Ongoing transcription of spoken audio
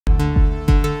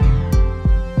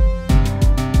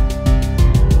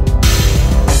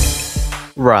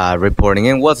Right, reporting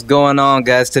in. What's going on,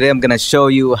 guys? Today I'm gonna show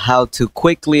you how to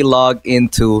quickly log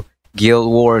into Guild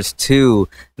Wars 2.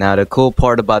 Now, the cool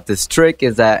part about this trick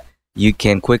is that you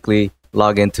can quickly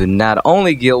log into not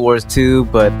only Guild Wars 2,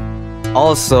 but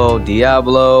also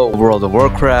Diablo, World of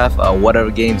Warcraft, whatever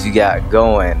games you got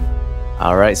going.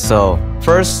 Alright, so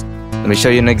first, let me show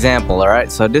you an example,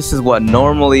 alright? So this is what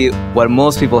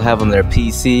most people have on their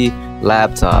PC,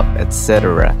 laptop,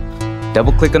 etc.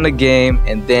 Double click on the game,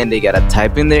 and then they gotta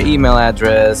type in their email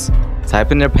address, type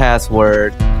in their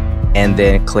password, and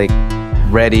then click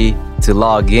ready to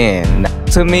log in. Now,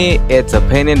 to me, it's a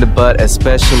pain in the butt,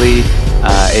 especially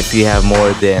if you have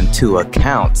more than 2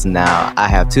 accounts. Now, I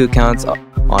have 2 accounts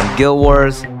on Guild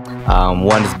Wars.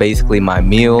 One is basically my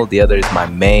mule, the other is my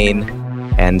main.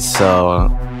 And so,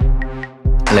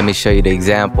 let me show you the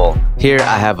example. Here,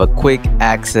 I have a quick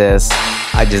access.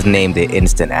 I just named it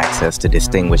instant access to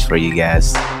distinguish for you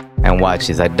guys. And watch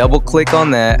this. I double click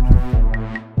on that.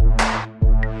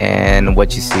 And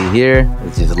what you see here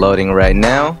is just loading right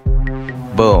now.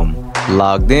 Boom.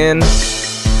 Logged in.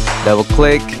 Double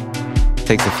click.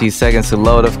 Takes a few seconds to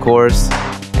load, of course.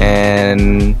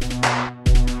 And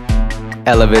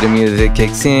elevator music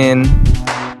kicks in.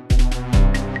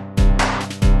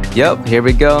 Yep, here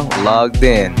we go. Logged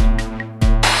in.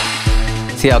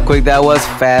 See how quick that was?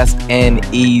 Fast and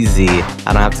easy. I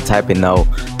don't have to type in no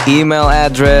email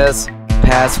address,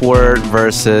 password,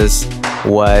 versus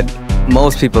what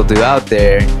most people do out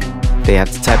there. They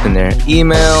have to type in their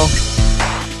email,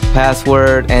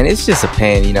 password, and it's just a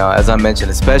pain, you know, as I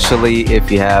mentioned, especially if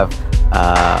you have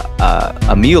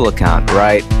a mule account,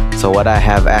 right? So what I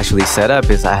have actually set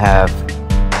up is I have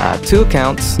 2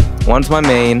 accounts. One's my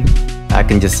main. I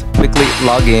can just quickly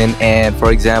log in, and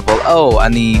for example, oh, I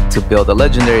need to build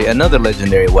another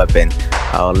legendary weapon.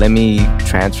 Let me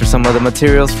transfer some of the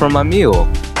materials from my mule,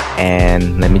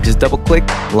 and let me just double click,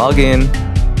 log in,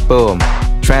 boom,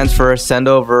 transfer, send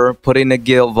over, put in a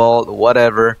guild vault,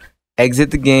 whatever,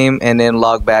 exit the game, and then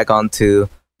log back onto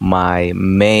my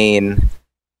main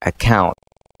account.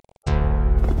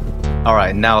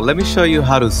 Alright, now let me show you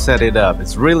how to set it up.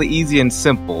 It's really easy and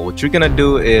simple. What you're gonna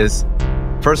do is,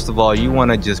 first of all, you want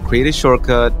to just create a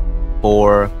shortcut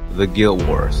for the Guild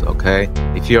Wars, okay?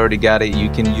 If you already got it,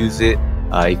 you can use it.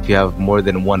 If you have more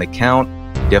than 1 account,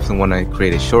 you definitely want to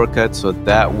create a shortcut so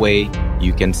that way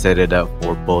you can set it up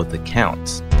for both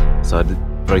accounts. So,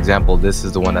 for example, this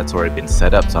is the one that's already been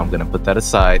set up, so I'm going to put that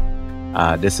aside.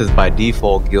 This is by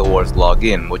default Guild Wars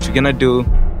login. What you're going to do,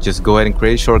 just go ahead and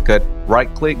create a shortcut,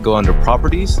 right click, go under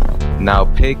properties. Now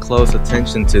pay close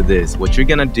attention to this. What you're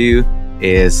going to do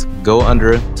is go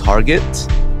under target.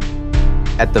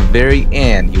 At the very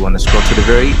end, you want to scroll to the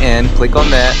very end, click on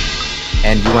that,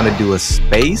 and you want to do a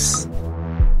space,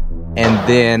 and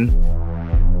then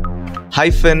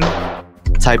hyphen,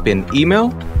 type in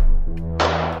email,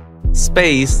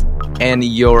 space, and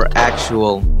your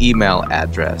actual email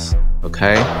address.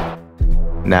 Okay,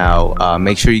 now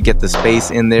make sure you get the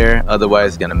space in there,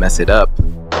 otherwise it's gonna mess it up.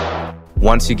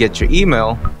 Once you get your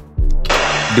email,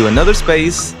 do another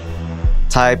space,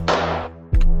 type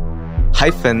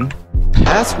hyphen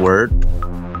password,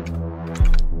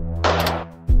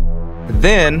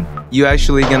 then you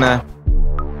actually gonna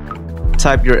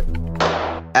type your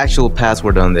actual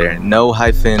password on there. No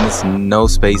hyphens, no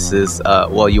spaces.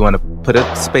 Well, you want to put a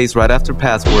space right after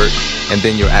password, and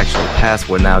then your actual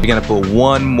password. Now you're gonna put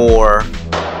one more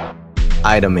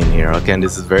item in here, okay? And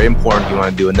this is very important. You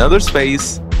want to do another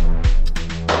space,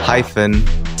 hyphen,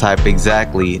 type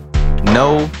exactly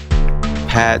no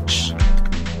patch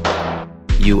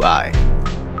UI.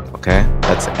 Okay,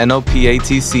 that's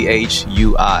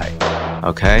NOPATCHUI.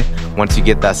 Okay, once you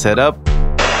get that set up,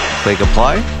 click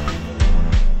apply,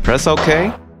 press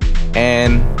OK,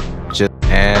 and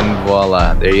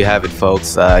voila, there you have it,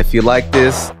 folks. If you like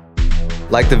this,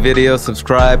 like the video,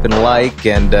 subscribe and like,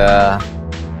 and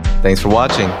thanks for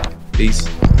watching. Peace.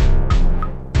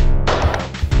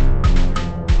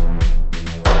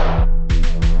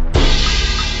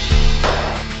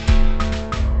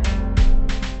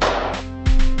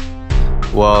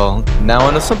 Well, now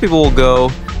I know some people will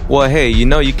go, well, hey, you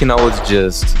know, you can always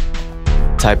just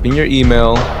type in your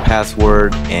email,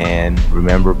 password, and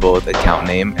remember both account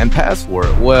name and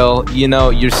password. Well, you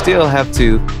know, you still have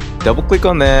to double click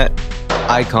on that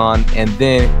icon and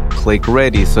then click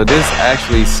ready. So this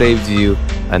actually saves you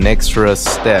an extra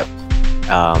step.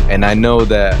 And I know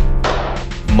that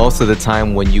most of the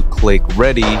time when you click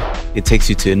ready, it takes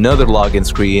you to another login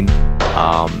screen.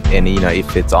 And you know,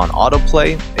 if it's on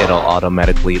autoplay, it'll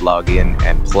automatically log in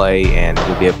and play, and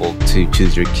you'll be able to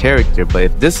choose your character. But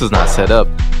if this is not set up,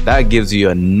 that gives you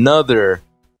another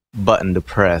button to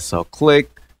press. So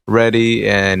click, ready,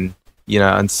 and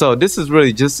and so this is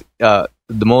really just the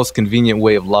most convenient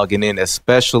way of logging in,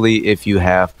 especially if you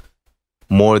have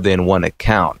more than one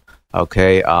account.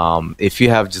 Okay, if you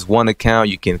have just one account,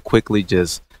 you can quickly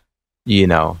just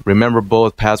remember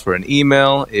both password and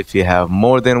email. If you have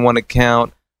more than one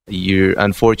account,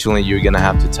 unfortunately you're gonna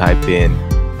have to type in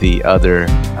the other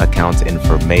account's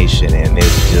information, and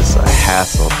it's just a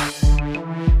hassle.